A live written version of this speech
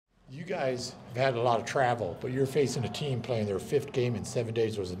guys have had a lot of travel, but you're facing a team playing their 5th game in 7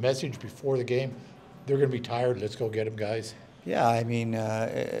 days. Was the message before the game, they're going to be tired, let's go get them, guys? Yeah, I mean,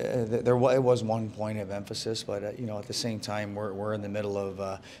 it was one point of emphasis, but you know, at the same time, we're in the middle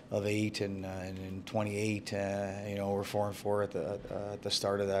of 8 and in 28. You know, we're 4-4 at the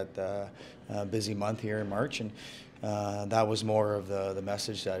start of that busy month here in March, and that was more of the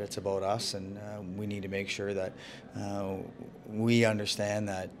message that it's about us, and we need to make sure that we understand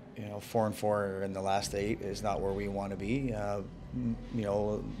that, you know, 4-4 in the last 8 is not where we want to be. You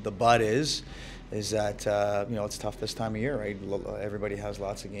know, the but is that you know, it's tough this time of year, right? Everybody has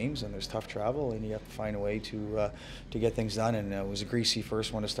lots of games and there's tough travel, and you have to find a way to get things done. And it was a greasy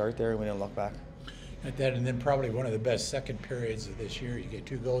first one to start there, and we didn't look back. At that, and then probably one of the best second periods of this year. You get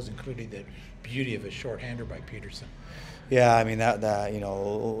 2 goals, including the beauty of a shorthander by Peterson. Yeah, I mean that you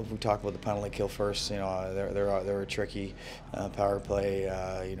know, if we talk about the penalty kill first, you know, they're a tricky power play.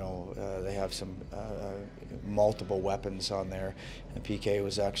 You know, they have some multiple weapons on there. And PK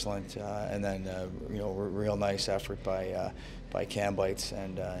was excellent, and then you know, real nice effort by Cam Bites,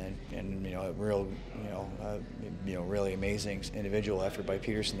 and you know, really amazing individual effort by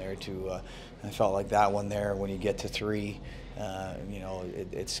Peterson there too. I felt like that one there, when you get to 3, you know,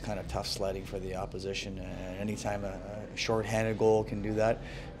 it's kind of tough sledding for the opposition. And anytime a short-handed goal can do that,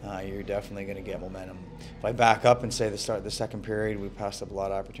 you're definitely going to get momentum. If I back up and say the start of the second period, we passed up a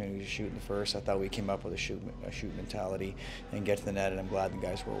lot of opportunities to shoot in the first. I thought we came up with a shoot mentality and get to the net, and I'm glad the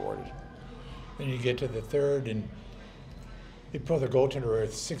guys were rewarded. Then you get to the third, and they pull their goaltender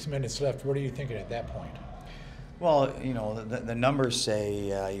with 6 minutes left. What are you thinking at that point? Well, you know, the numbers say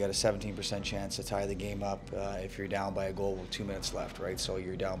you got a 17% chance to tie the game up if you're down by a goal with 2 minutes left, right? So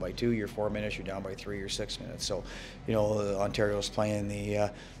you're down by 2, you're 4 minutes, you're down by 3, you're 6 minutes. So, you know, Ontario's playing the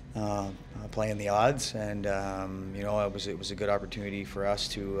odds, and you know, it was a good opportunity for us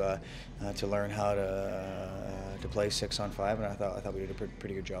to learn how to play 6-on-5, and I thought we did a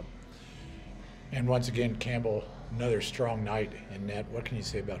pretty good job. And once again, Campbell, another strong night in net. What can you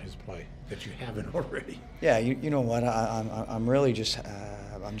say about his play that you haven't already? Yeah, you know what? I'm really just you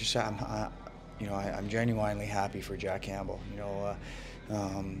know, I'm genuinely happy for Jack Campbell. You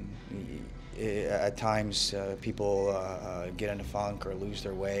know, at times people get in a funk or lose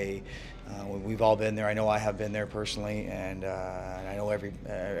their way. We've all been there. I know I have been there personally, and I know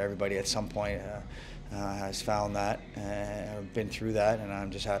everybody at some point has found that and been through that, and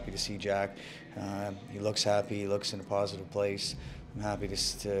I'm just happy to see Jack. He looks happy. He looks in a positive place. I'm happy to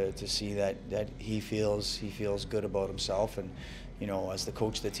see that he feels good about himself, and you know, as the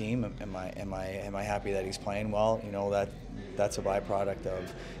coach of the team, am I happy that he's playing well? You know, that's a byproduct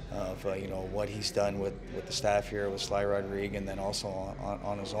of you know, what he's done with the staff here with Sly Rodriguez, and then also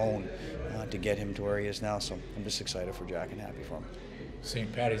on his own to get him to where he is now. So I'm just excited for Jack and happy for him.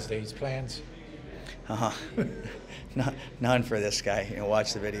 St. Paddy's Day's plans? None for this guy. You know,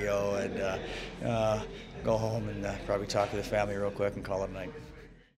 watch the video and go home and probably talk to the family real quick and call it a night.